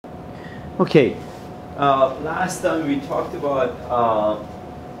Okay, last time we talked about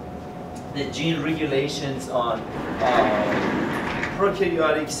the gene regulations on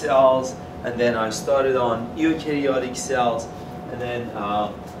prokaryotic cells, and then I started on eukaryotic cells, and then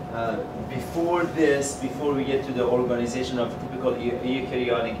before we get to the organization of typical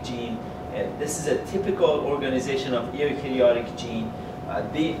eukaryotic gene, this is a typical organization of eukaryotic gene.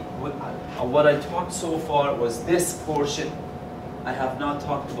 What I talked so far was this portion. I have not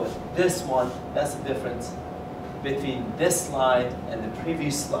talked about this one. That's the difference between this slide and the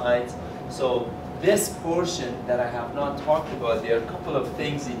previous slides. So this portion that I have not talked about, there are a couple of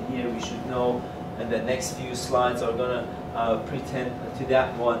things in here we should know, and the next few slides are going to pretend to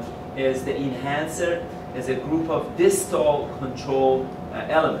that one, is the enhancer is a group of distal control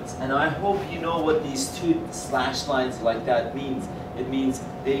elements. And I hope you know what these two slash lines like that means. It means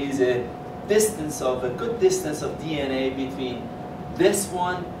there is a good distance of DNA between this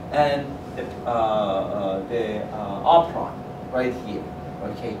one and the operon right here.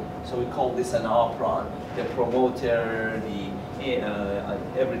 Okay, so we call this an operon, the promoter, the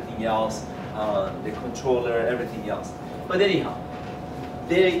everything else, the controller, everything else. But anyhow,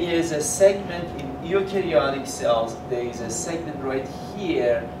 there is a segment in eukaryotic cells. There is a segment right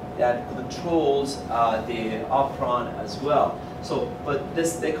here that controls the operon as well. So, but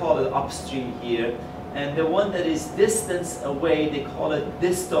this they call it upstream here. And the one that is distance away, they call it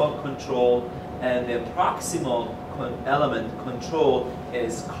distal control, and the proximal element control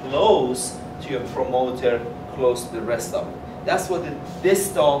is close to your promoter, close to the rest of it. That's what the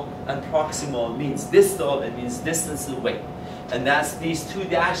distal and proximal means. Distal, it means distance away. And that's these two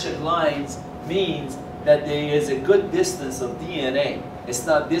dashed lines means that there is a good distance of DNA. It's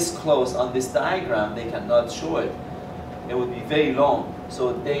not this close on this diagram, they cannot show it. It would be very long.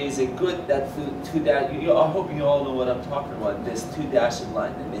 So there is a good, I hope you all know what I'm talking about, this two dashed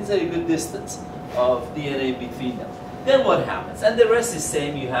line. It means a good distance of DNA between them. Then what happens? And the rest is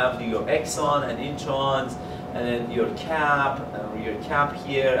same. You have your exon and introns, and then your cap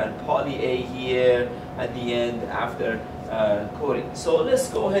here, and poly A here at the end after coding. So let's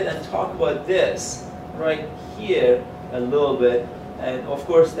go ahead and talk about this right here a little bit. And of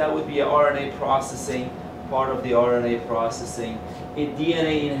course that would be RNA processing, part of the RNA processing. A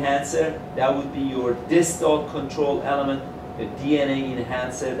DNA enhancer, that would be your distal control element. The DNA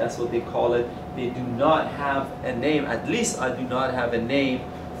enhancer, that's what they call it. They do not have a name, at least I do not have a name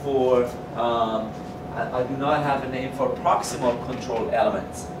for proximal control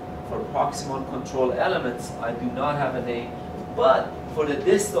elements. For proximal control elements, I do not have a name, but for the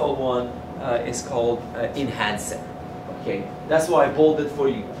distal one, it's called enhancer. Okay, that's why I bolded for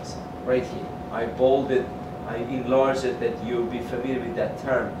you guys, right here. I bolded, I enlarged it that you'll be familiar with that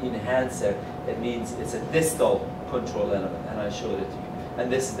term, enhancer. It means it's a distal control element, and I showed it to you.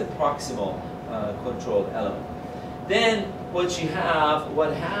 And this is the proximal control element. Then what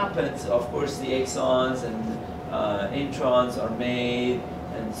happens, of course, the exons and introns are made,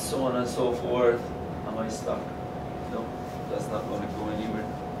 and so on and so forth. Am I stuck? No, that's not going to go anywhere.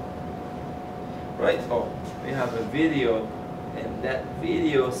 Right, oh, we have a video, and that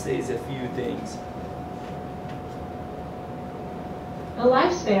video says a few things. The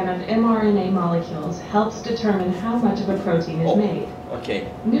lifespan of mRNA molecules helps determine how much of a protein is made. Okay.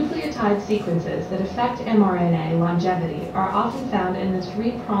 Nucleotide sequences that affect mRNA longevity are often found in the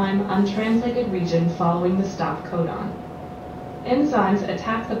 3' untranslated region following the stop codon. Enzymes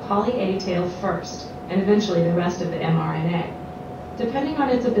attack the poly A tail first, and eventually the rest of the mRNA. Depending on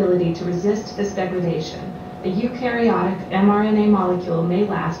its ability to resist this degradation, a eukaryotic mRNA molecule may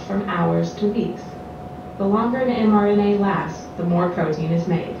last from hours to weeks. The longer an mRNA lasts, the more protein is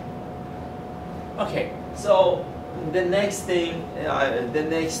made. Okay, so the next thing,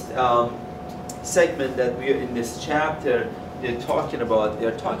 segment that we are in this chapter, they're talking about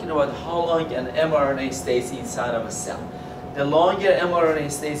how long an mRNA stays inside of a cell. The longer mRNA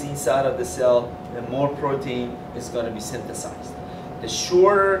stays inside of the cell, the more protein is going to be synthesized. The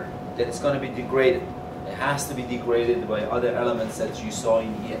shorter, that it's going to be degraded. It has to be degraded by other elements that you saw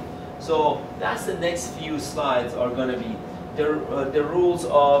in here. So that's the next few slides are going to be the rules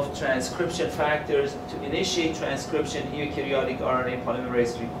of transcription factors. To initiate transcription, eukaryotic RNA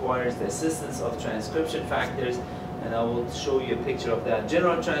polymerase requires the assistance of transcription factors, and I will show you a picture of that.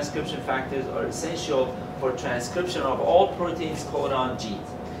 General transcription factors are essential for transcription of all proteins codon genes.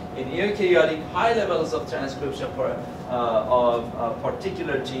 In eukaryotic, high levels of transcription of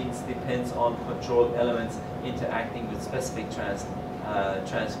particular genes depends on control elements interacting with specific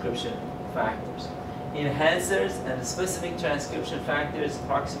transcription factors. enhancers and specific transcription factors,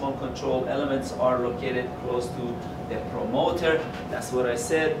 proximal control elements are located close to the promoter. That's what I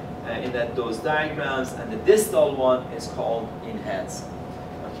said in those diagrams. And the distal one is called enhancer.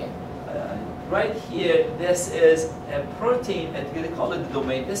 Okay. Right here, this is a protein, and we call it the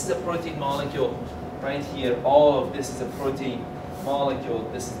domain. This is a protein molecule. Right here, all of this is a protein molecule.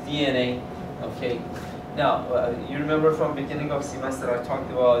 This is DNA. Okay. Now, you remember from beginning of semester, I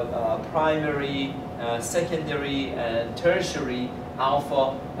talked about primary, secondary, and tertiary,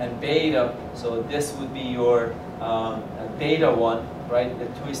 alpha and beta. So this would be your beta one, right? The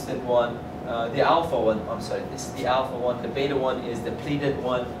twisted one, the alpha one. I'm sorry, this is the alpha one. The beta one is the pleated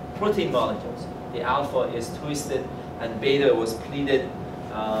one. Protein molecules. The alpha is twisted, and beta was pleated.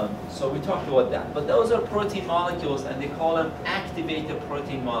 So we talked about that. But those are protein molecules, and they call them activator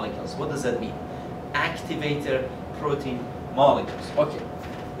protein molecules. What does that mean? Activator protein molecules. Okay.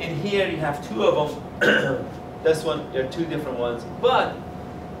 In here you have two of them. This one, there are two different ones. But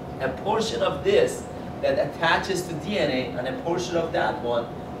a portion of this that attaches to DNA and a portion of that one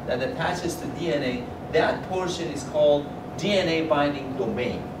that attaches to DNA, that portion is called DNA binding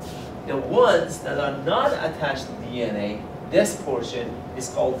domain. The ones that are not attached to DNA, this portion is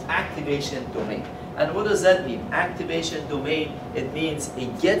called activation domain. And what does that mean? Activation domain, it means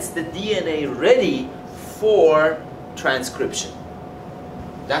it gets the DNA ready for transcription.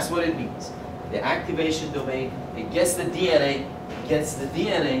 That's what it means. The activation domain, it gets the DNA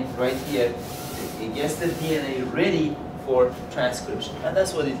right here, it gets the DNA ready for transcription. And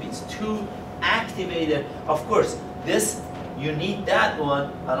that's what it means. Two activated, of course, this, you need that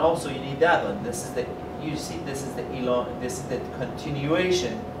one, and also you need that one. This is the, you see, this is the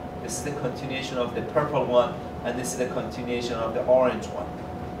continuation. This is the continuation of the purple one, and this is the continuation of the orange one.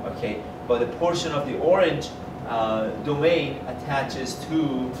 Okay, but the portion of the orange domain attaches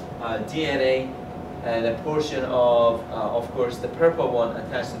to DNA, and a portion of course, the purple one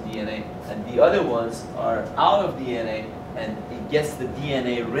attached to DNA, and the other ones are out of DNA, and it gets the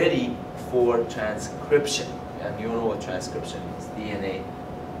DNA ready for transcription. And you know what transcription is. DNA,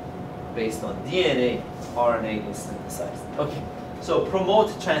 based on DNA, RNA is synthesized. Okay, so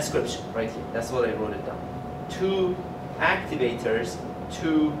promote transcription, right here. That's what I wrote it down. Two activators,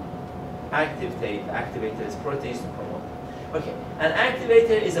 two activators, proteins to promote. Okay, an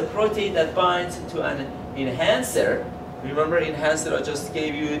activator is a protein that binds to an enhancer. Remember enhancer I just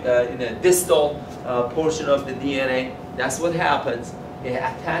gave you in the distal portion of the DNA. That's what happens. It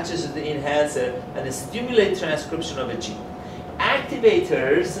attaches to the enhancer and it stimulates transcription of a gene.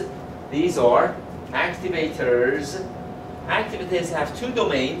 Activators, these are activators. Activators have two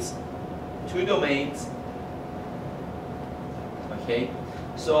domains. Okay,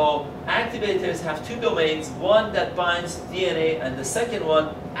 so activators have two domains, one that binds DNA and the second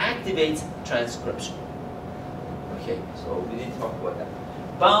one activates transcription. Okay, so we didn't talk about that.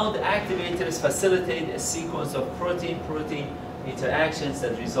 Bound activators facilitate a sequence of protein-protein interactions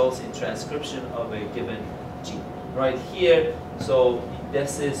that results in transcription of a given gene. Right here, so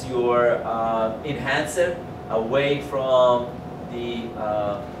this is your enhancer away from the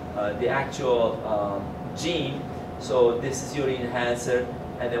actual gene. So this is your enhancer,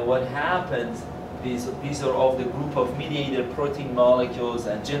 and then what happens, these are all the group of mediator protein molecules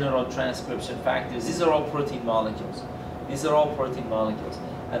and general transcription factors. These are all protein molecules. These are all protein molecules.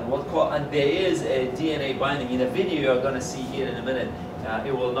 And there is a DNA binding. In a video you're going to see here in a minute,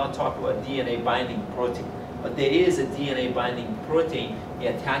 it will not talk about DNA binding protein. But there is a DNA binding protein.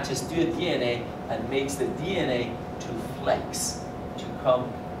 It attaches to the DNA and makes the DNA to flex, to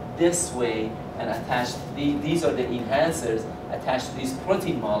come this way and attach. These are the enhancers attached to these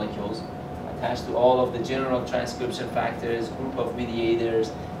protein molecules, attached to all of the general transcription factors, group of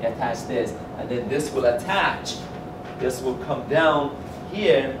mediators. They attach this, and then this will attach. This will come down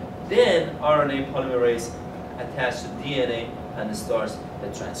here. Then RNA polymerase attached to DNA and starts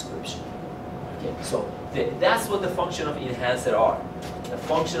the transcription. Okay, so that's what the function of enhancer are. The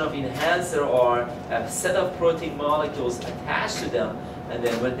function of enhancer are a set of protein molecules attached to them, and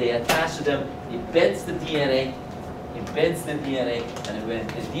then when they attach to them, it bends the DNA. It bends the DNA, and when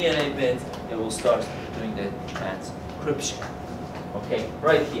the DNA bends, it will start doing the transcription. Okay,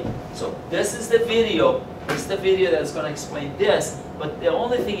 right here. So this is the video. This is the video that's going to explain this. But the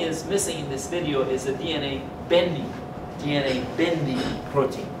only thing is missing in this video is the DNA bending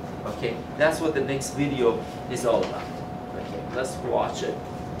protein. Okay, that's what the next video is all about. Okay, let's watch it.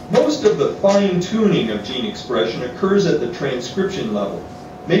 Most of the fine-tuning of gene expression occurs at the transcription level,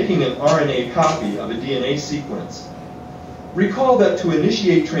 making an RNA copy of a DNA sequence. Recall that to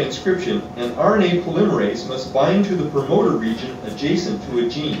initiate transcription, an RNA polymerase must bind to the promoter region adjacent to a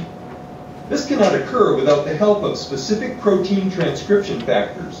gene. This cannot occur without the help of specific protein transcription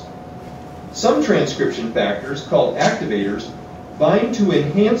factors. Some transcription factors, called activators, bind to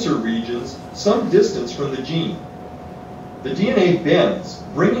enhancer regions some distance from the gene. The DNA bends,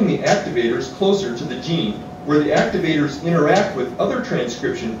 bringing the activators closer to the gene, where the activators interact with other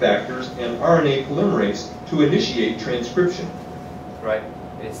transcription factors and RNA polymerase to initiate transcription. Right?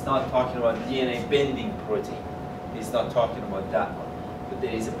 It's not talking about DNA bending protein. It's not talking about that one. But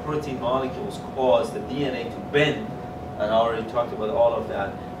there is a protein molecules cause the DNA to bend, and I already talked about all of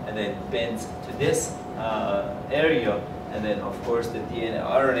that, and then bends to this area, and then of course the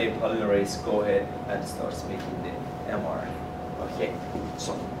RNA polymerase go ahead and starts making the mRNA. Okay,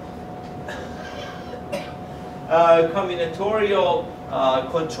 so combinatorial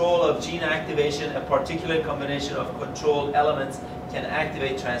control of gene activation, a particular combination of control elements can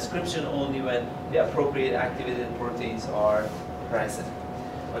activate transcription only when the appropriate activated proteins are present.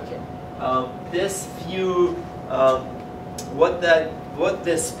 Okay, this view, what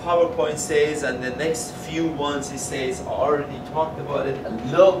this PowerPoint says, and the next few ones it says, I already talked about it a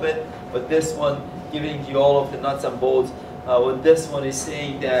little bit, but this one giving you all of the nuts and bolts. What this one is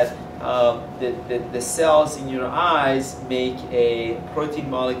saying that the cells in your eyes make a protein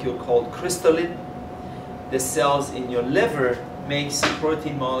molecule called crystallin. The cells in your liver makes a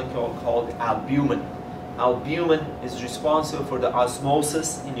protein molecule called albumin. Albumin is responsible for the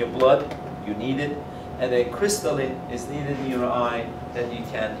osmosis in your blood. You need it. And then crystallin is needed in your eye that you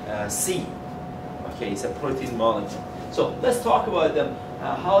can see. Okay, it's a protein molecule. So let's talk about them,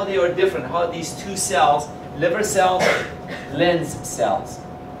 how they are different, how these two cells, liver cells, lens cells.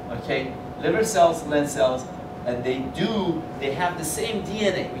 Okay, liver cells, lens cells, and they have the same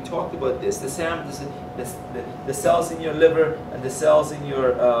DNA. We talked about this. The cells in your liver and the cells in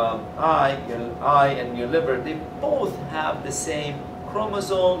your eye and your liver, they both have the same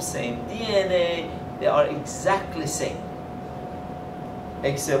chromosomes, same DNA. They are exactly same,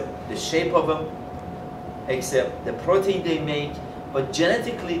 except the shape of them, except the protein they make, but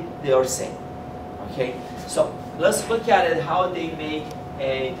genetically they are same. Okay, so let's look at it, how they make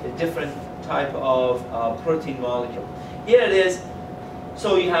a different type of protein molecule. Here it is.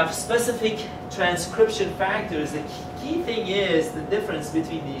 So you have specific transcription factors. The key thing is the difference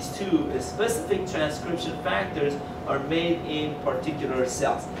between these two is specific transcription factors are made in particular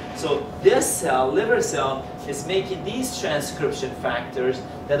cells. So this cell, liver cell, is making these transcription factors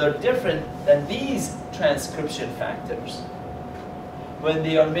that are different than these transcription factors. When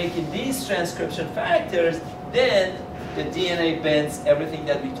they are making these transcription factors, then the DNA bends, everything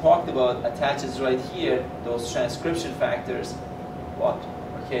that we talked about attaches right here, those transcription factors. What?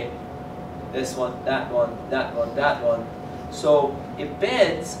 Okay, this one, that one, that one, that one. So it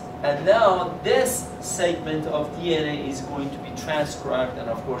bends, and now this segment of DNA is going to be transcribed and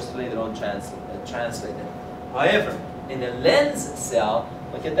of course later on translated. However, in a lens cell,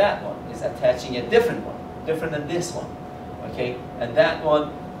 look at that one, is attaching a different one, different than this one. Okay, and that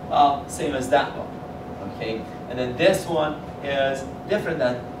one, same as that one. Okay, and then this one is different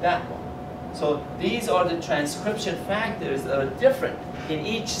than that one. So these are the transcription factors that are different in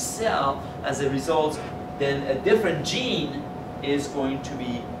each cell. As a result, then a different gene is going to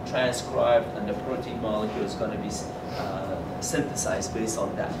be transcribed and the protein molecule is going to be synthesized based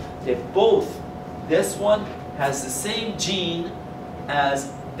on that. They both, this one has the same gene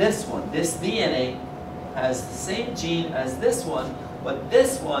as this one. This DNA has the same gene as this one, but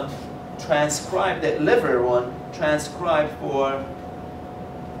this one transcribed, the liver one transcribed for,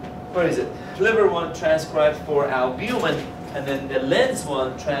 where is it? Liver one transcribed for albumin, and then the lens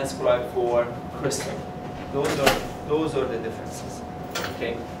one transcribed for crystal. Those are the differences.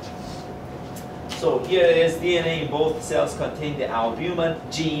 Okay. So here it is, DNA in both cells contain the albumin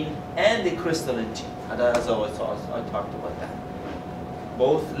gene and the crystalline gene. And as I talked about that.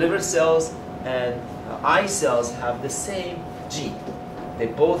 Both liver cells and eye cells have the same gene. They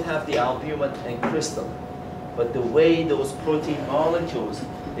both have the albumin and crystalline. But the way those protein molecules,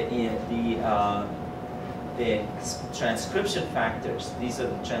 the transcription factors, these are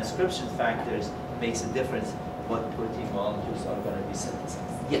the transcription factors, makes a difference what protein molecules are going to be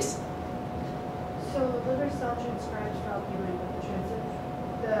synthesized. Yes? So the liver cell transcribes for albumin, but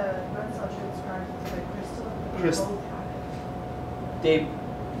the red cell transcribes for crystal. They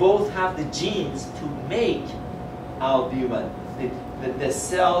both have the genes to make albumin. The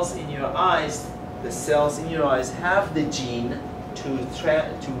cells in your eyes, have the gene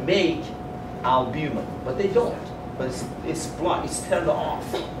to make albumin, but they don't. But it's blocked. It's turned off.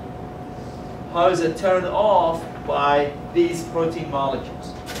 How is it turned off? By these protein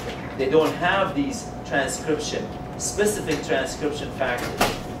molecules. They don't have these specific transcription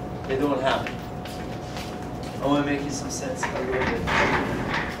factors. They don't happen. Am I making some sense? A little bit.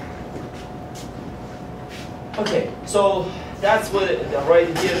 Okay, so that's what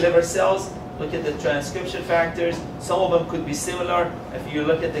right here, liver cells. Look at the transcription factors. Some of them could be similar. If you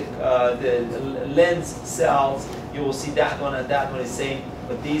look at the lens cells, you will see that one and that one is same,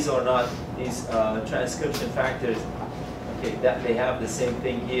 but these are not. These transcription factors, okay, that they have the same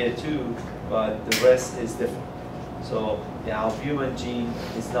thing here too, but the rest is different. So the albumin gene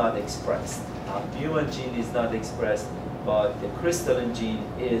is not expressed. Albumin gene is not expressed, but the crystalline gene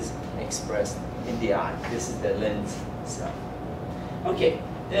is expressed in the eye. This is the lens cell. Okay,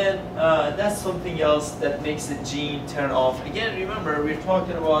 then that's something else that makes the gene turn off. Again, remember, we're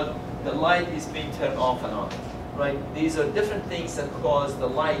talking about the light is being turned off and on, right? These are different things that cause the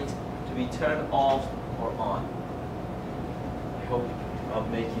light to be turned off or on. I hope I'm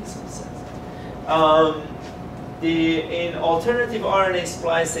making some sense. In alternative RNA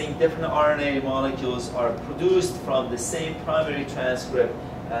splicing, different RNA molecules are produced from the same primary transcript,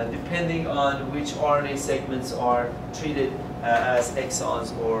 depending on which RNA segments are treated as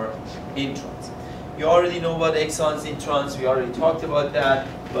exons or introns. You already know about exons, introns, we already talked about that,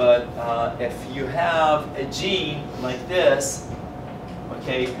 but if you have a gene like this,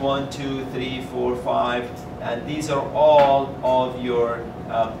 okay, 1, 2, 3, 4, 5, and these are all of your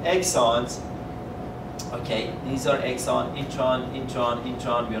exons. Okay, these are exon, intron, intron,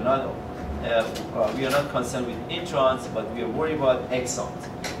 intron. We are not concerned with introns, but we are worried about exons.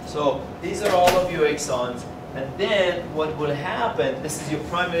 So these are all of your exons, and then what will happen? This is your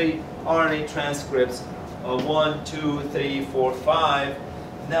primary RNA transcripts. 1, 2, 3, 4, 5.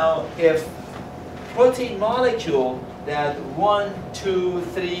 Now, if protein molecule that 1, 2,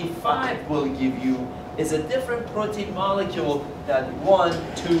 3, 5 will give you is a different protein molecule that 1,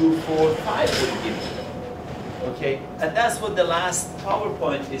 2, 4, 5 will give you. Okay, and that's what the last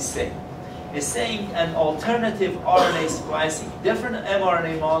PowerPoint is saying. It's saying an alternative RNA splicing. Different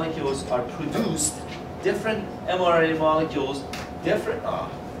mRNA molecules are produced. Different mRNA molecules, different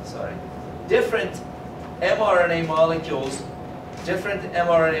mRNA molecules, different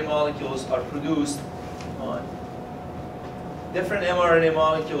mRNA molecules are produced on. Different mRNA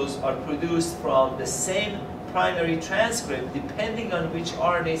molecules are produced from the same primary transcript, depending on which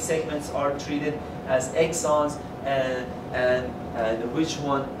RNA segments are treated as exons and which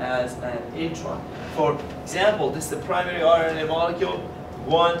one as an intron. For example, this is the primary RNA molecule.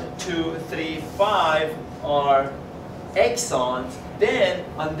 1, 2, 3, 5 are exons. Then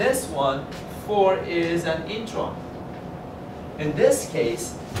on this one, 4 is an intron. In this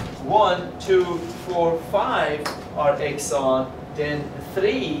case, 1, 2, 4, 5 are exon. Then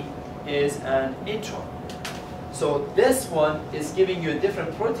 3 is an intron. So this one is giving you a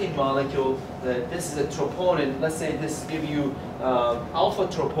different protein molecule. This is a troponin. Let's say this gives you alpha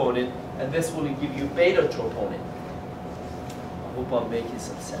troponin, and this will give you beta troponin. I hope I'm making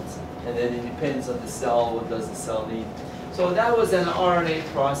some sense. And then it depends on the cell. What does the cell need? So that was an RNA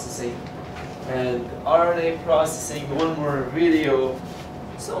processing. And RNA processing, one more video.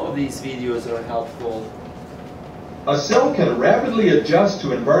 Some of these videos are helpful. A cell can rapidly adjust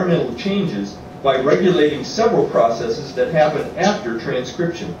to environmental changes by regulating several processes that happen after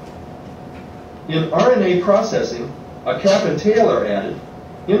transcription. In RNA processing, a cap and tail are added,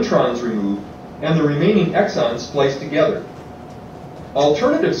 introns removed, and the remaining exons spliced together.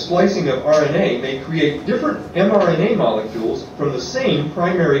 Alternative splicing of RNA may create different mRNA molecules from the same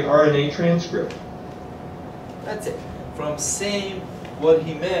primary RNA transcript. That's it. From same, what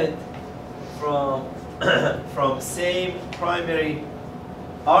he meant, from same primary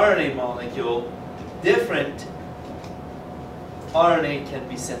RNA molecule, different RNA can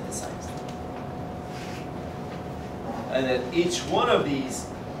be synthesized. And then each one of these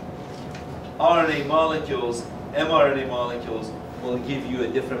RNA molecules, mRNA molecules, will give you a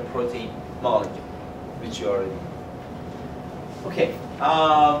different protein molecule, which you already know. Okay,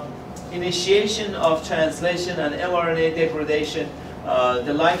 initiation of translation and mRNA degradation.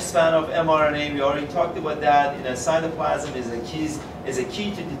 The lifespan of mRNA, we already talked about that. In a cytoplasm is a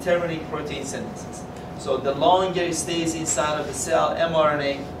key to determining protein synthesis. So the longer it stays inside of the cell,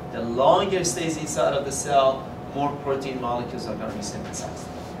 mRNA, the longer it stays inside of the cell, more protein molecules are going to be synthesized.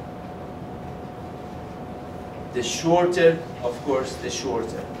 The shorter, of course, the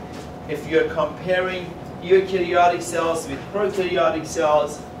shorter. If you're comparing eukaryotic cells with prokaryotic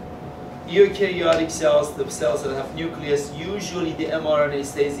cells, eukaryotic cells, the cells that have nucleus, usually the mRNA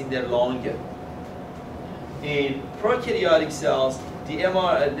stays in there longer. In prokaryotic cells, their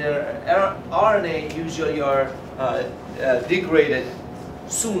RNA usually are degraded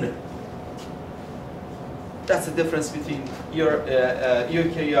sooner. That's the difference between your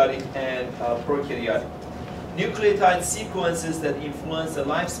eukaryotic and prokaryotic. Nucleotide sequences that influence the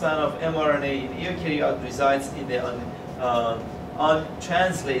lifespan of mRNA in eukaryote resides in the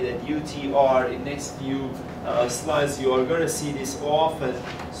untranslated UTR. In next few slides, you are going to see this often.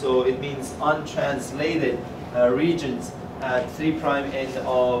 So it means untranslated regions at 3' end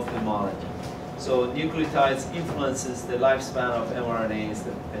of the molecule. So nucleotides influences the lifespan of mRNAs.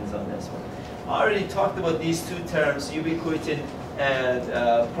 That depends on this one. I already talked about these two terms, ubiquitin and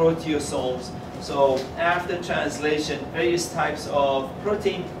proteasomes. So after translation, various types of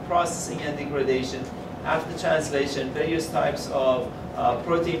protein processing and degradation. After translation, various types of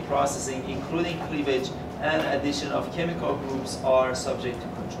protein processing, including cleavage and addition of chemical groups, are subject to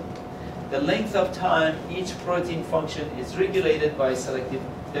control. The length of time each protein function is regulated by selective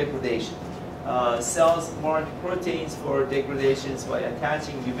degradation. Cells mark proteins for degradations by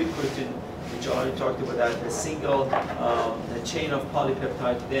attaching ubiquitin, which I already talked about, that a single chain of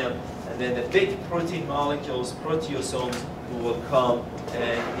polypeptide to them, and then the big protein molecules, proteasomes, who will come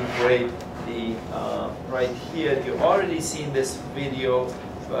and degrade the right here. You've already seen this video,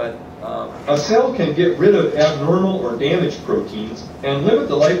 but a cell can get rid of abnormal or damaged proteins and limit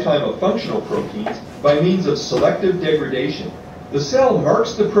the lifetime of functional proteins by means of selective degradation. The cell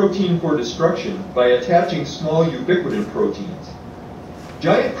marks the protein for destruction by attaching small ubiquitin proteins.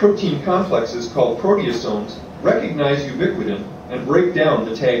 Giant protein complexes called proteasomes recognize ubiquitin and break down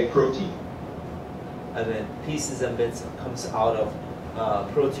the tagged protein. And then pieces and bits comes out of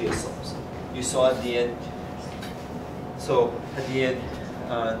proteasomes. You saw at the end. So at the end,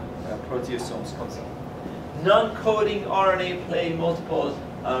 proteasomes comes out. Non-coding RNA play multiple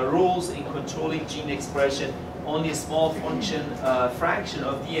roles in controlling gene expression. Only a small fraction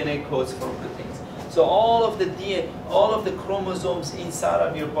of DNA codes for proteins. So all of the DNA, all of the chromosomes inside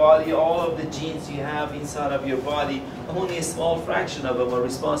of your body, all of the genes you have inside of your body, only a small fraction of them are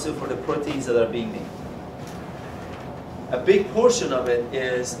responsible for the proteins that are being made. A big portion of it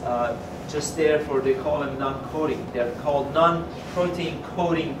is just therefore they call them non-coding. They're called non-protein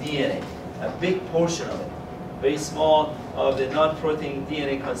coding DNA. A big portion of it. Very small of the non-protein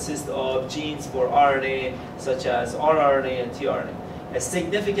DNA consists of genes for RNA, such as rRNA and tRNA. A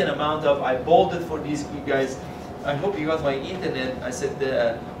significant amount of, I bolded for these guys, I hope you got my internet, I said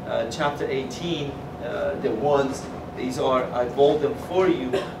the chapter 18, the ones, these are, I bold them for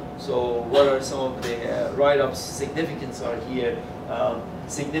you. So what are some of the write-ups? Significance are here.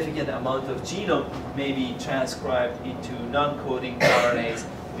 Significant amount of genome may be transcribed into non-coding RNAs,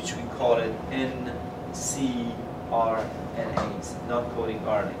 which we call it ncRNAs, non-coding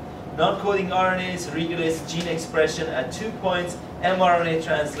RNA. Non-coding RNAs regulates gene expression at 2 points, mRNA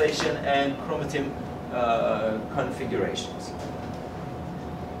translation and chromatin configurations.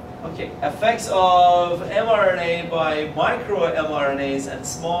 Okay, effects of mRNA by microRNAs and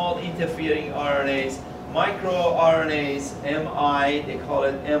small interfering RNAs. MicroRNAs, MI, they call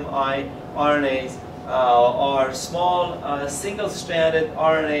it MI RNAs, are small single-stranded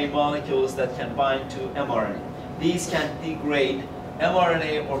RNA molecules that can bind to mRNA. These can degrade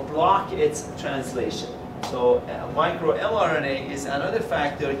mRNA or block its translation. So micro-mRNA is another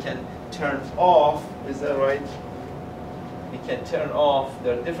factor, can turn off, is that right? It can turn off,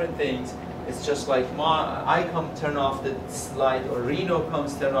 there are different things. It's just like I come turn off the light, or Reno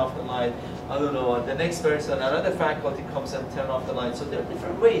comes turn off the light. I don't know, the next person, another faculty comes and turn off the light. So there are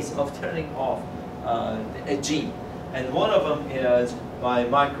different ways of turning off a gene. And one of them is by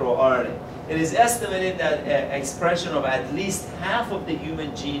microRNA. It is estimated that expression of at least half of the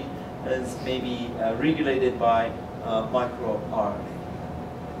human gene is maybe regulated by microRNA.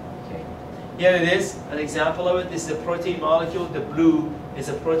 Okay. Here it is, an example of it. This is a protein molecule. The blue is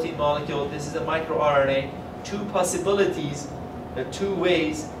a protein molecule. This is a microRNA. Two possibilities, two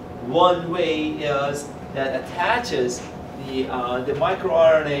ways. One way is that attaches the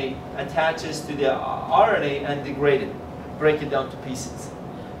microRNA attaches to the RNA and degrade it, break it down to pieces.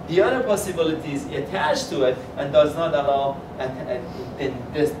 The other possibility is attached to it and does not allow,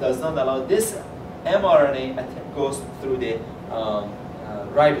 this mRNA goes through the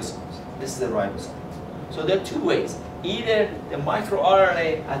ribosomes. This is the ribosome. So there are two ways. Either the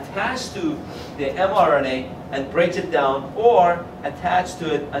microRNA attached to the mRNA and breaks it down, or attached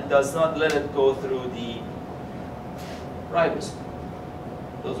to it and does not let it go through the ribosome.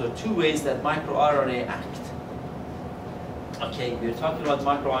 Those are two ways that microRNA act. Okay, we're talking about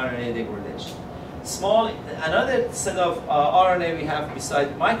microRNA degradation. Another set of RNA we have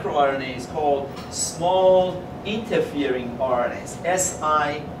besides microRNA is called small interfering RNAs,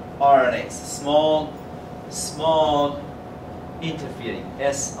 siRNAs, small interfering,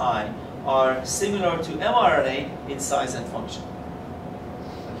 are similar to mRNA in size and function.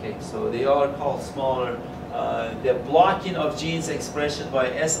 Okay, so they are called smaller. The blocking of genes expression by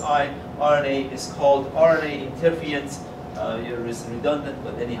siRNA is called RNA interference. It's redundant,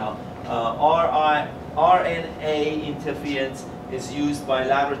 but anyhow, RNA interference is used by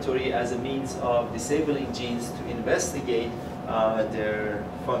laboratory as a means of disabling genes to investigate their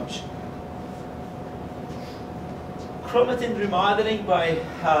function. Chromatin remodeling by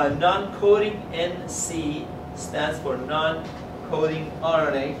non-coding NC stands for non-coding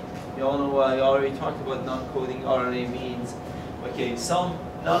RNA. You all know I already talked about non-coding RNA means. Okay, some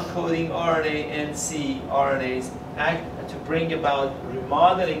non-coding RNA NC RNAs act to bring about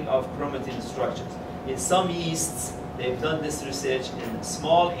remodeling of chromatin structures. In some yeasts, they've done this research in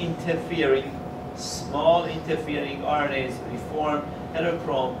small interfering RNAs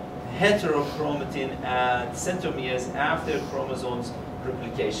reform heterochromatin and centromeres after chromosomes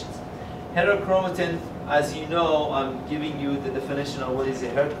replications. Heterochromatin, as you know, I'm giving you the definition of what is a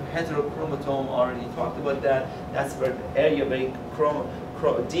heterochromosome. Already talked about that. That's where the area very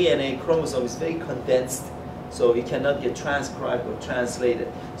DNA chromosome is very condensed, so it cannot get transcribed or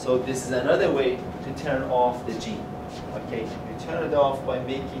translated. So this is another way to turn off the gene. Okay, you turn it off by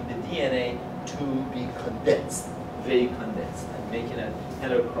making the DNA to be condensed, very condensed, and making a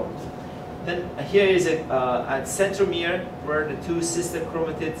heterochromosome. Then here is a centromere where the two sister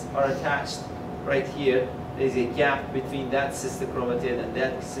chromatids are attached. Right here, there is a gap between that sister chromatid and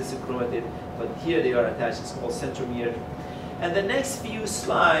that sister chromatid, but here they are attached. It's called centromere. And the next few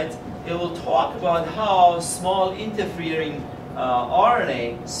slides, it will talk about how small interfering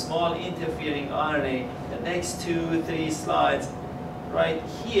RNA, the next 2-3 slides, right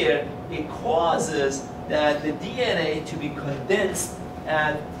here, it causes that the DNA to be condensed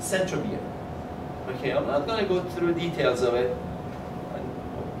at centromere. Okay, I'm not going to go through details of it.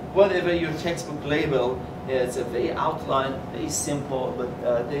 Whatever your textbook label, it's a very outline, very simple, but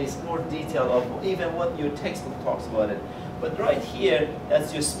there is more detail of even what your textbook talks about it. But right here,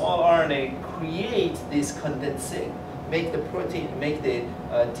 that's your small RNA create this condensing, make the protein, make the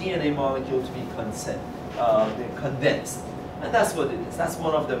DNA molecule to be condensed. And that's what it is. That's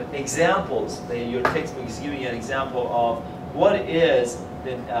one of the examples. Your textbook is giving an example of what is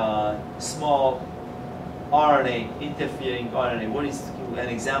the small RNA, interfering RNA. What is an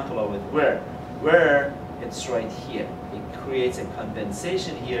example of it? Where it's right here. It creates a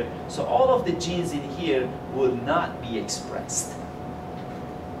condensation here. So all of the genes in here will not be expressed.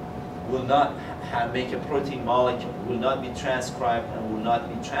 Will not make a protein molecule. Will not be transcribed and will not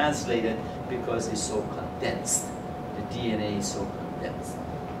be translated because it's so condensed. The DNA is so condensed.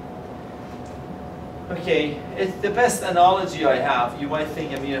 Okay, it's the best analogy I have. You might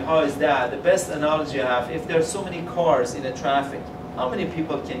think, Amir, how is that? The best analogy I have, if there are so many cars in the traffic, how many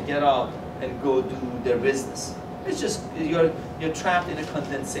people can get out and go do their business? It's just, you're trapped in a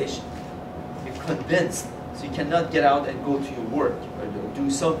condensation. You're condensed, so you cannot get out and go to your work or do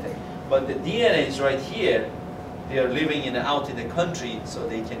something. But the DNA is right here. They are living out in the country, so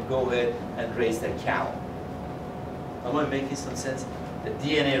they can go ahead and raise their cow. Am I making some sense? The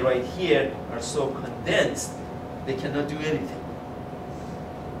DNA right here are so condensed, they cannot do anything.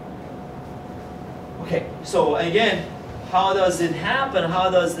 Okay, so again, how does it happen?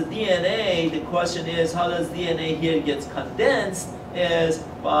 How does the DNA, the question is, how does DNA here gets condensed? Is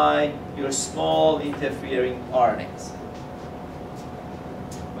by your small interfering RNAs.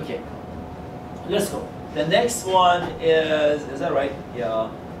 Okay, let's go. The next one is that right? Yeah,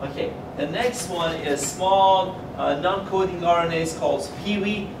 okay. The next one is small non-coding RNAs called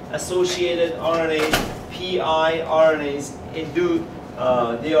PIWI associated RNAs, PI RNAs.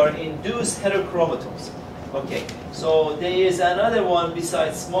 They are induced heterochromatins. Okay, so there is another one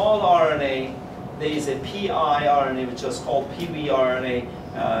besides small RNA. There is a PI RNA, which is called PIWI RNA,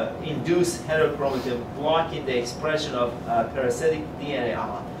 induced heterochromatin, blocking the expression of parasitic DNA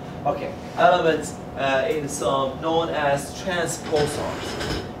okay, elements in some known as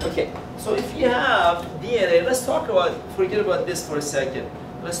transposons. Okay, so if you have DNA, let's talk about, forget about this for a second.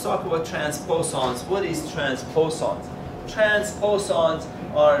 Let's talk about transposons. What is transposons? Transposons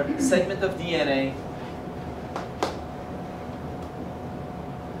are segment of DNA.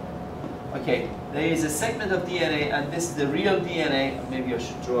 Okay, there is a segment of DNA, and this is the real DNA. Maybe I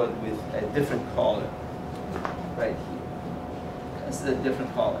should draw it with a different color. Right here. This is a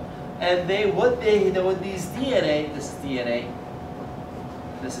different color. And what these DNA, this is DNA.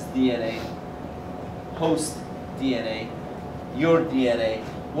 This is DNA, host DNA, your DNA.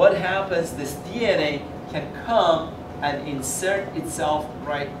 What happens, this DNA can come and insert itself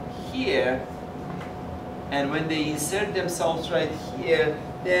right here. And when they insert themselves right here,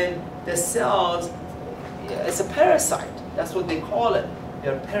 then the cells, it's a parasite. That's what they call it.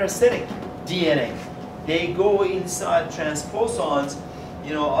 They're parasitic DNA. They go inside transposons.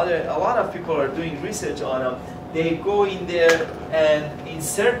 You know, a lot of people are doing research on them. They go in there and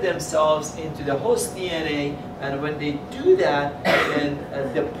insert themselves into the host DNA, and when they do that, then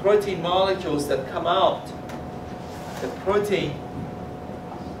the protein molecules that come out, the protein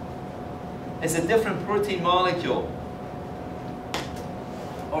is a different protein molecule,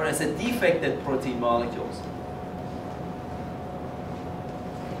 or as a defected protein molecules.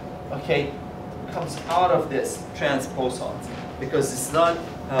 Okay, comes out of this transposons because it's not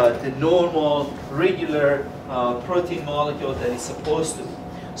the normal, regular protein molecule that is supposed to be.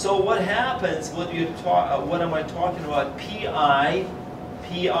 So what happens? What am I talking about? PI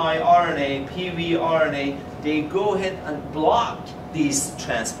RNA, PV RNA. They go ahead and block these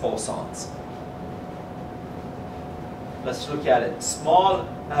transposons. Let's look at it. Small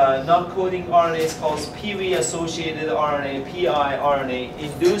non-coding RNAs called PV-associated RNA, PI RNA,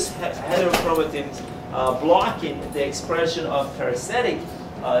 induce heterochromatin blocking the expression of parasitic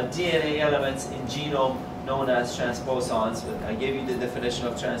DNA elements in genome known as transposons. I gave you the definition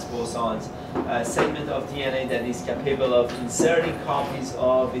of transposons. A segment of DNA that is capable of inserting copies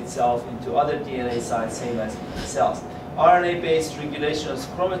of itself into other DNA sites, same as cells. RNA-based regulation of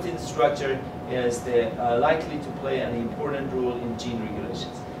chromatin structure is likely to play an important role in gene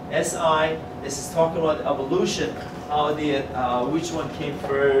regulations. SI, this is talking about evolution, how which one came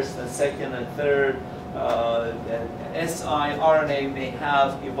first and second and third. siRNA may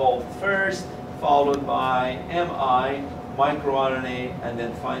have evolved first, followed by MI, microRNA, and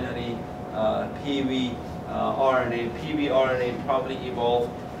then finally PV RNA. PV RNA probably evolved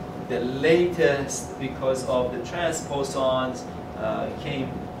the latest because of the transposons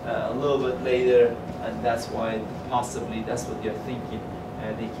came a little bit later, and that's why possibly that's what you're thinking.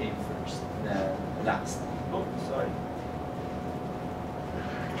 They came first, last. Oh, sorry.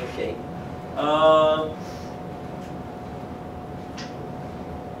 Okay. I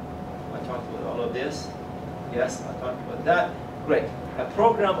talked about all of this. Yes, I talked about that. Great. A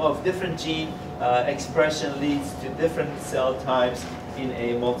program of different gene expression leads to different cell types in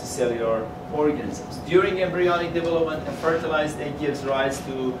a multicellular organisms. During embryonic development, a fertilized egg gives rise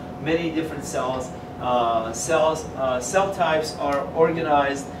to many different cells. Cell types are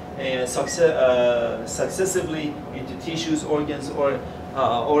organized successively into tissues, organs, or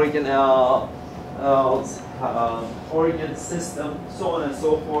organelles, organ system, so on and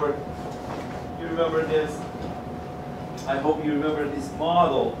so forth. You remember this? I hope you remember this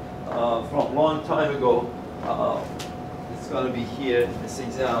model from a long time ago. It's going to be here in this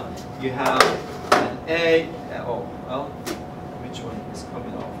exam. You have an egg. Oh, well, which one is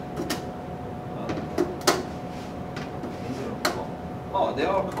coming off? Oh, they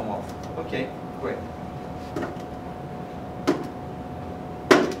all come off. Okay, great.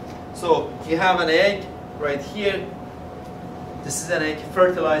 So you have an egg right here. This is an egg,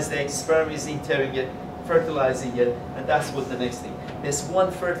 fertilized egg. Sperm is entering it, fertilizing it, and that's what the next thing. There's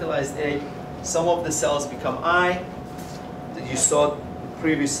one fertilized egg. Some of the cells become eye. That you saw in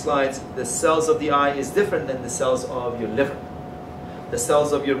previous slides. The cells of the eye is different than the cells of your liver. The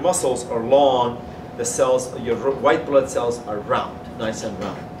cells of your muscles are long. The cells, your white blood cells are round, nice and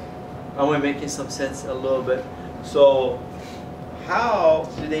round. Am I making some sense a little bit? So how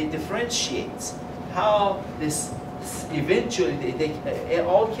do they differentiate? How this eventually, it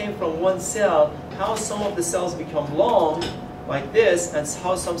all came from one cell, how some of the cells become long like this, and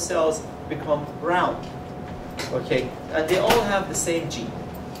how some cells become round. Okay, and they all have the same gene.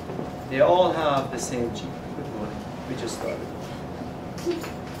 They all have the same gene. Good morning. We just started.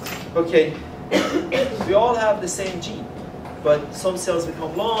 Okay, we all have the same gene, but some cells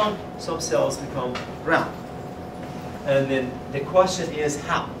become long, some cells become round. And then the question is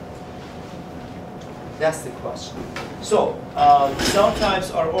how? That's the question. So, cell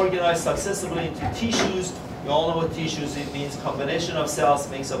types are organized successively into tissues. You all know what tissues it means. Combination of cells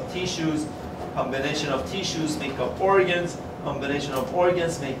makes up tissues. Combination of tissues make up organs. Combination of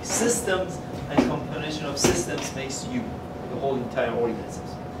organs make systems. And combination of systems makes you, the whole entire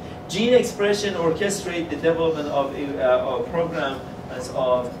organisms. Gene expression orchestrates the development of a program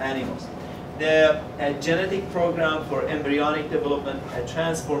of animals. The genetic program for embryonic development and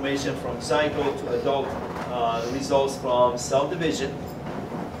transformation from zygote to adult results from cell division,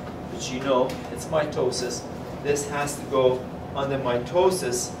 which you know, it's mitosis. This has to go under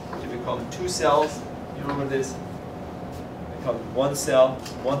mitosis to become two cells. You remember this? Become one cell,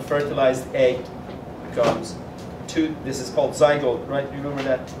 one fertilized egg becomes two. This is called zygote, right? You remember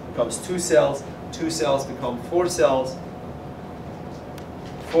that? Becomes two cells become four cells.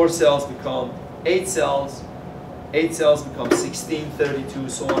 4 cells become 8 cells, 8 cells become 16, 32,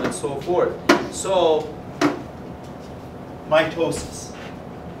 so on and so forth. So, mitosis.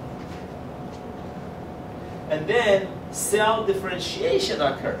 And then cell differentiation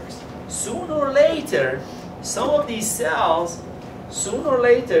occurs. Sooner or later, some of these cells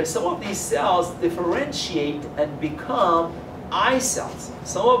differentiate and become eye cells.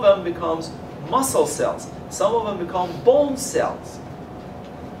 Some of them becomes muscle cells. Some of them become bone cells.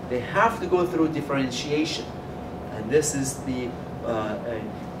 They have to go through differentiation. And this is the a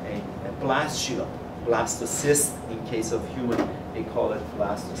blastula, blastocyst in case of human, they call it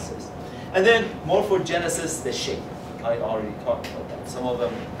blastocyst. And then morphogenesis, the shape. I already talked about that. Some of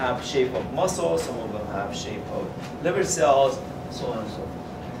them have shape of muscle, some of them have shape of liver cells, so on and so forth.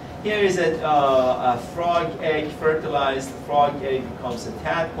 Here is a frog egg fertilized. The frog egg becomes a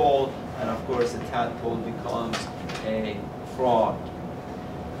tadpole, and of course the tadpole becomes a frog.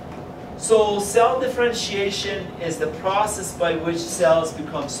 So cell differentiation is the process by which cells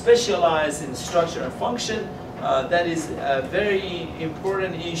become specialized in structure and function. That is a very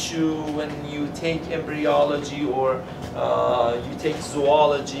important issue when you take embryology or you take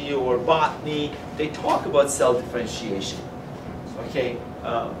zoology or botany. They talk about cell differentiation. Okay,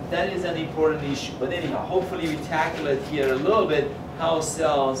 that is an important issue. But anyhow, hopefully we tackle it here a little bit, how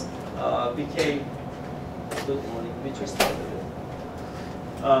cells became, good morning, we just started it.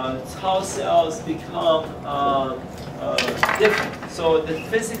 How cells become different. So the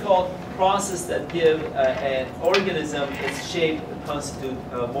physical process that give an organism its shape constitute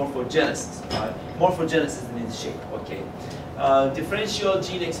morphogenesis. Morphogenesis means shape. Okay. Differential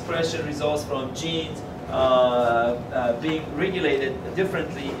gene expression results from genes being regulated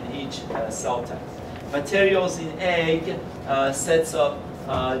differently in each cell type. Materials in egg sets up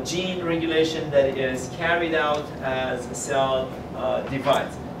gene regulation that is carried out as a cell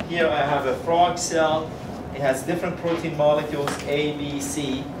divides. Here I have a frog cell. It has different protein molecules, A, B,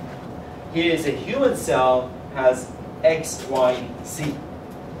 C. Here is a human cell, has X, Y, Z.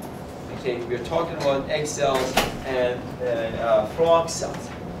 Okay, we're talking about egg cells and frog cells.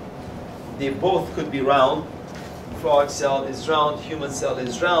 They both could be round. Frog cell is round, human cell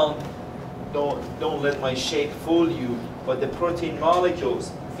is round. Don't let my shape fool you, but the protein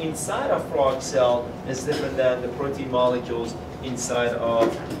molecules inside a frog cell is different than the protein molecules inside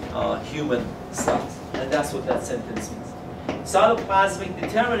of human cells. And that's what that sentence means. Cytoplasmic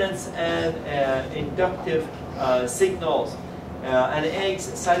determinants and inductive signals. An egg's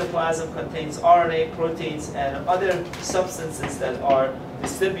cytoplasm contains RNA, proteins, and other substances that are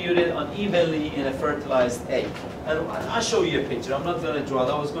distributed unevenly in a fertilized egg. And I'll show you a picture. I'm not going to draw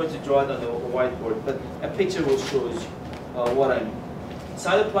it. I was going to draw it on the whiteboard, but a picture will show you what I mean.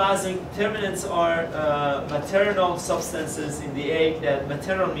 Cytoplasmic determinants are maternal substances in the egg. That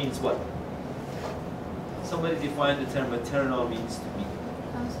maternal means what? Somebody define the term maternal means to me.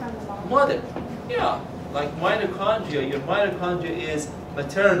 Comes from the mom. Mother. Yeah. Like mitochondria. Your mitochondria is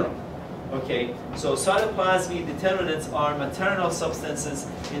maternal. Okay. So cytoplasmic determinants are maternal substances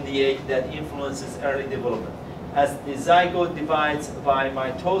in the egg that influences early development. As the zygote divides by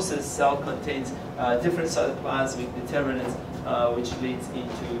mitosis, cell contains different cytoplasmic determinants, which leads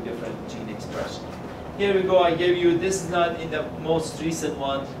into different gene expression. Here we go. I gave you, this is not in the most recent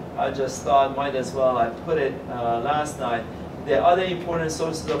one. I just thought might as well I put it last night. The other important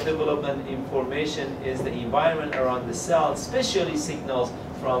sources of development information is the environment around the cell, especially signals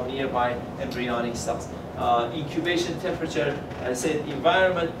from nearby embryonic cells. Incubation temperature, I said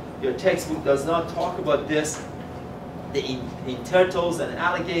environment, your textbook does not talk about this. In turtles and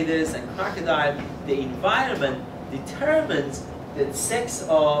alligators and crocodile, the environment determines the sex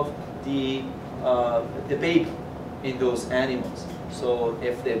of the baby in those animals. So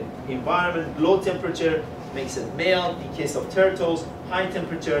if the environment, low temperature makes it male, in case of turtles, high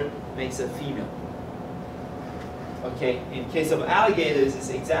temperature makes it female. Okay, in case of alligators, it's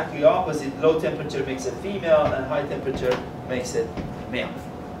exactly opposite. Low temperature makes it female, and high temperature makes it male.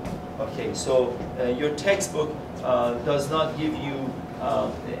 Okay, so your textbook does not give you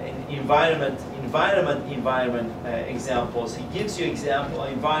environment examples. He gives you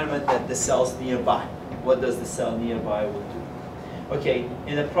environment that the cells nearby. What does the cell nearby will do? Okay,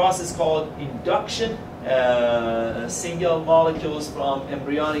 in a process called induction, single molecules from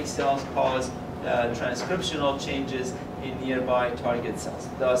embryonic cells cause transcriptional changes in nearby target cells.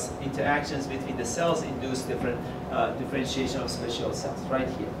 Thus, interactions between the cells induce different differentiation of special cells, right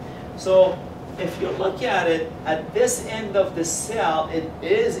here. So, if you look at it, at this end of the cell,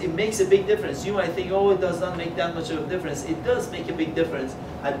 it makes a big difference. You might think, oh, it does not make that much of a difference. It does make a big difference.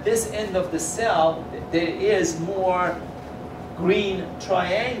 At this end of the cell, there is more green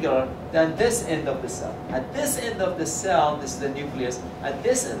triangle than this end of the cell. At this end of the cell, this is the nucleus. At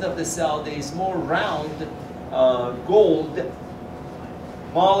this end of the cell, there is more round gold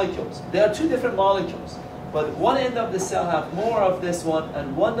molecules. There are two different molecules, but one end of the cell have more of this one,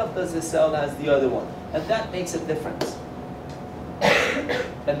 and one of the cell has the other one, and that makes a difference.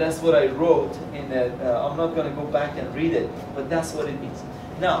 And that's what I wrote in that. I'm not going to go back and read it, but that's what it means.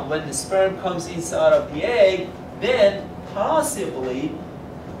 Now, when the sperm comes inside of the egg, then possibly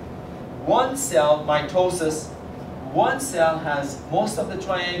one cell, mitosis, one cell has most of the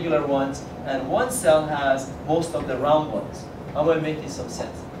triangular ones, and one cell has most of the round ones. Am I making some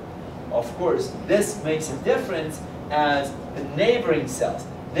sense? Of course, this makes a difference as the neighboring cells.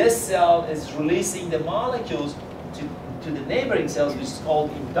 This cell is releasing the molecules to the neighboring cells, which is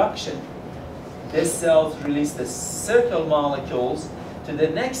called induction. This cells release the circle molecules to the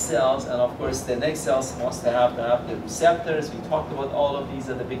next cells, and of course the next cells must have to have the receptors. We talked about all of these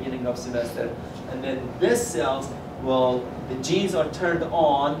at the beginning of semester. And then this cells, well, the genes are turned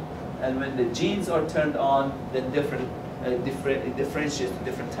on, and when the genes are turned on, then it differentiates to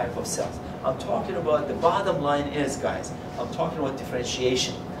different type of cells. I'm talking about, the bottom line is, guys, I'm talking about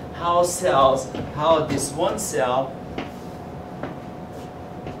differentiation. How this one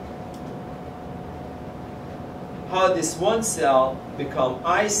cell, become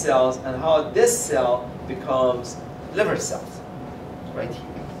eye cells, and how this cell becomes liver cells, right here.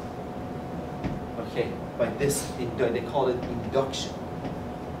 Okay, by this, they call it induction.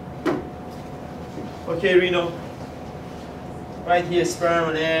 Okay, Reno. Right here, sperm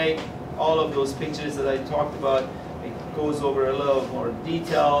and egg, all of those pictures that I talked about, it goes over a little more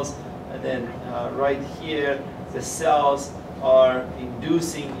details. And then right here, the cells are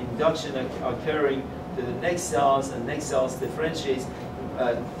induction occurring to the next cells, and next cells differentiates.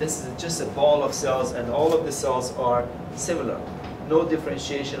 This is just a ball of cells, and all of the cells are similar. No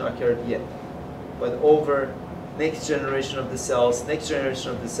differentiation occurred yet. But over next generation of the cells, next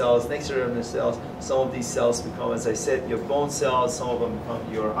generation of the cells, next generation of the cells, some of these cells become, as I said, your bone cells, some of them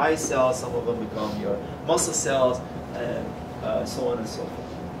become your eye cells, some of them become your muscle cells, and so on and so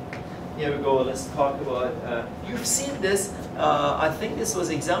forth. Here we go, let's talk about, you've seen this, I think this was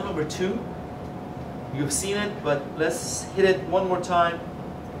exam number 2. You've seen it, but let's hit it one more time.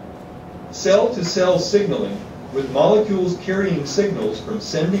 Cell-to-cell signaling, with molecules carrying signals from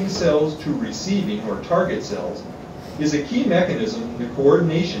sending cells to receiving or target cells, is a key mechanism in the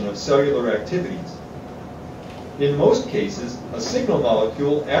coordination of cellular activities. In most cases, a signal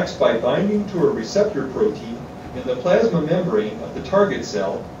molecule acts by binding to a receptor protein in the plasma membrane of the target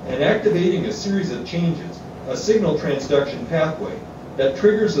cell and activating a series of changes, a signal transduction pathway, that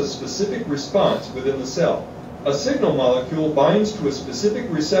triggers a specific response within the cell. A signal molecule binds to a specific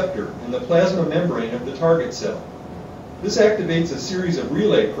receptor in the plasma membrane of the target cell. This activates a series of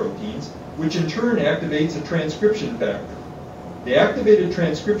relay proteins, which in turn activates a transcription factor. The activated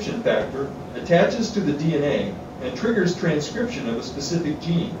transcription factor attaches to the DNA and triggers transcription of a specific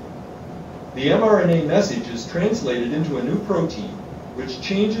gene. The mRNA message is translated into a new protein, which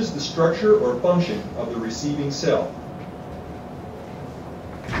changes the structure or function of the receiving cell.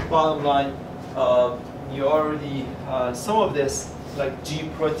 Bottom line, you already, some of this, like G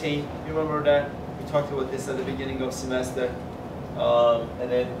protein, you remember that? We talked about this at the beginning of semester. And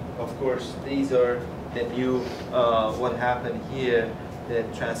then, of course, these are the new, what happened here, the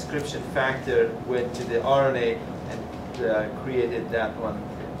transcription factor went to the RNA and created that one.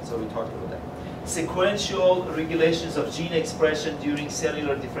 So we talked about that. Sequential regulations of gene expression during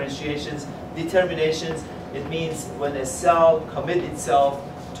cellular differentiations, determinations. It means when a cell commits itself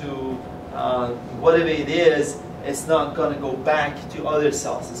to whatever it is, it's not going to go back to other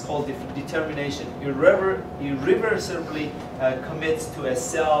cells. It's called determination. Irreversibly commits to a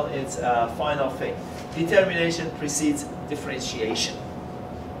cell its final fate. Determination precedes differentiation.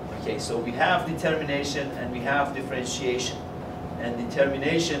 Okay, so we have determination and we have differentiation. And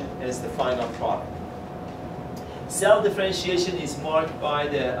determination is the final product. Cell differentiation is marked by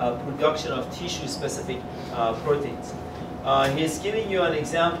the production of tissue-specific proteins. He's giving you an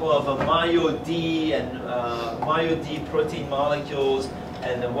example of a MyoD and MyoD protein molecules,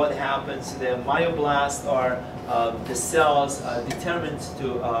 and what happens. The myoblasts are the cells determined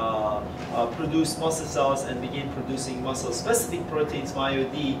to produce muscle cells and begin producing muscle-specific proteins.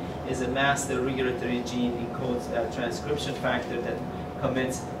 MyoD is a master regulatory gene, encodes a transcription factor that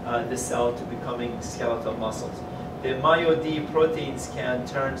commits the cell to becoming skeletal muscles. The MyoD proteins can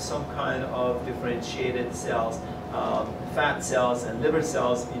turn some kind of differentiated cells, fat cells and liver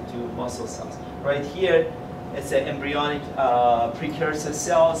cells, into muscle cells. Right here, it's an embryonic precursor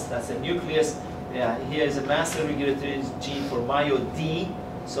cells. That's a nucleus. Yeah, here is a master regulatory gene for myo-D.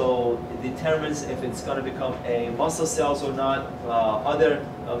 So it determines if it's going to become a muscle cells or not. Other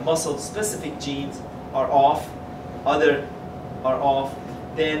muscle-specific genes are off. Other are off.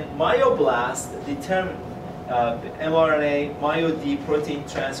 Then myoblast determine mRNA, myo-D protein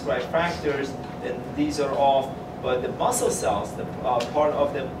transcribe factors. Then these are off. But the muscle cells, the part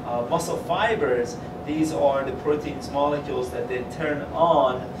of the muscle fibers, these are the proteins molecules that they turn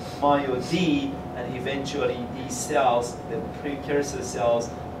on myo-D, and eventually these cells, the precursor cells,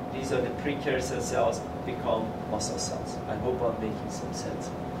 these are the precursor cells, become muscle cells. I hope I'm making some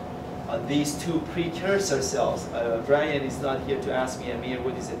sense. These two precursor cells, Brian is not here to ask me, Amir,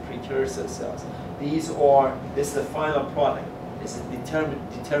 what is a precursor cells? This is the final product. This is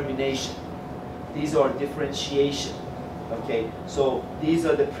determination. These are differentiation. Okay, so these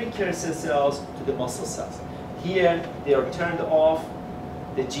are the precursor cells to the muscle cells. Here they are turned off,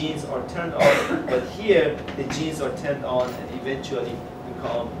 the genes are turned off, but here the genes are turned on and eventually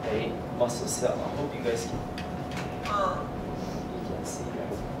become a muscle cell. I hope you guys can see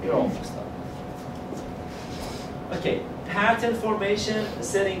that. You're almost done. Okay, pattern formation,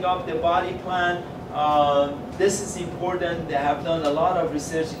 setting up the body plan. This is important. They have done a lot of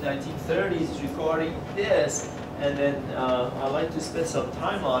research in the 1930s regarding this, and then I'd like to spend some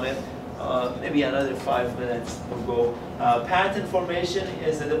time on it. Maybe another 5 minutes will go. Pattern formation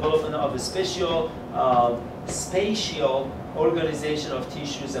is the development of a spatial organization of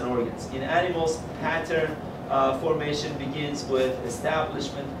tissues and organs. In animals, pattern formation begins with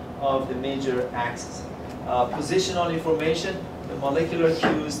establishment of the major axis. Positional information, the molecular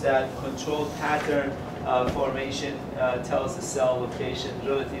cues that control pattern formation tells the cell location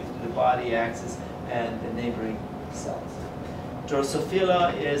relative to the body axis and the neighboring cells.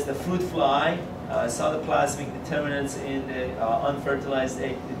 Drosophila is the fruit fly. Cytoplasmic determinants in the unfertilized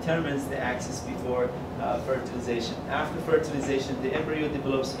egg determines the axis before fertilization. After fertilization, the embryo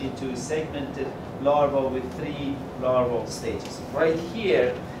develops into segmented larva with 3 larval stages. Right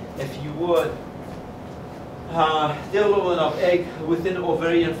here, if you would, development of egg within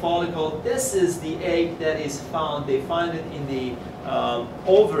ovarian follicle. This is the egg that is found. They find it in the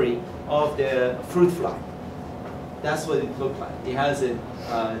ovary of the fruit fly. That's what it looks like. It has the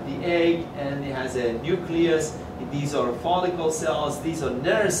egg and it has a nucleus. These are follicle cells. These are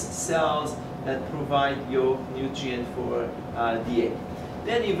nurse cells that provide yolk nutrient for the egg.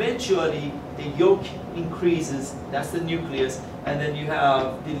 Then eventually the yolk increases. That's the nucleus. And then you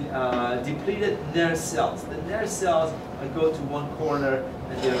have the depleted nurse cells. The nurse cells go to one corner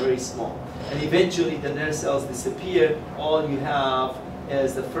and they're very small. And eventually the nurse cells disappear. All you have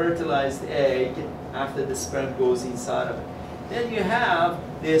is the fertilized egg after the sperm goes inside of it. Then you have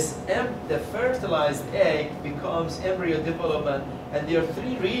this, the fertilized egg becomes embryo development, and there are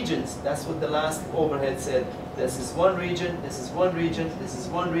 3 regions. That's what the last overhead said. This is one region, this is one region, this is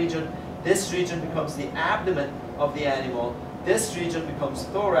one region. This region becomes the abdomen of the animal. This region becomes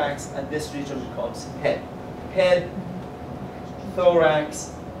thorax, and this region becomes head. Head,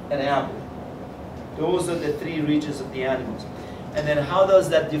 thorax, and abdomen. Those are the 3 regions of the animals. And then how does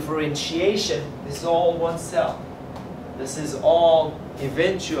that differentiation, this is all one cell. This is all,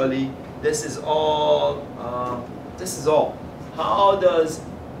 eventually, this is all, How does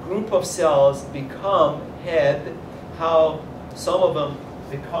group of cells become head? How some of them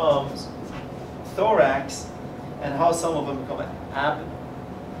becomes thorax, and how some of them become abdomen?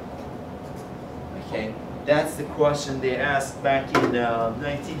 Okay, that's the question they asked back in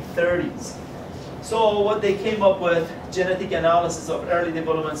 1930s. So what they came up with, genetic analysis of early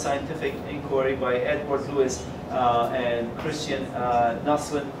development scientific inquiry by Edward Lewis and Christian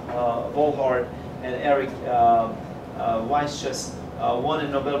Nusswein, Volhard, and Eric Weisschus won a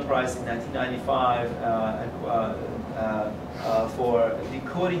Nobel Prize in 1995 for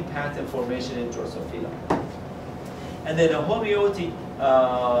decoding pattern formation in Drosophila. And then a homeotic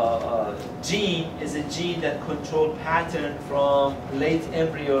gene is a gene that controls pattern from late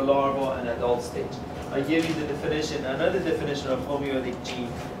embryo, larva, and adult stage. I gave you the definition. Another definition of homeotic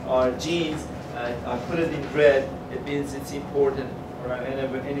gene are genes. I put it in red. It means it's important. Right?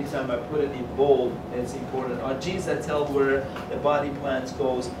 And anytime I put it in bold, it's important. Are genes that tell where the body plans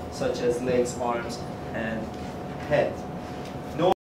goes, such as legs, arms, and head.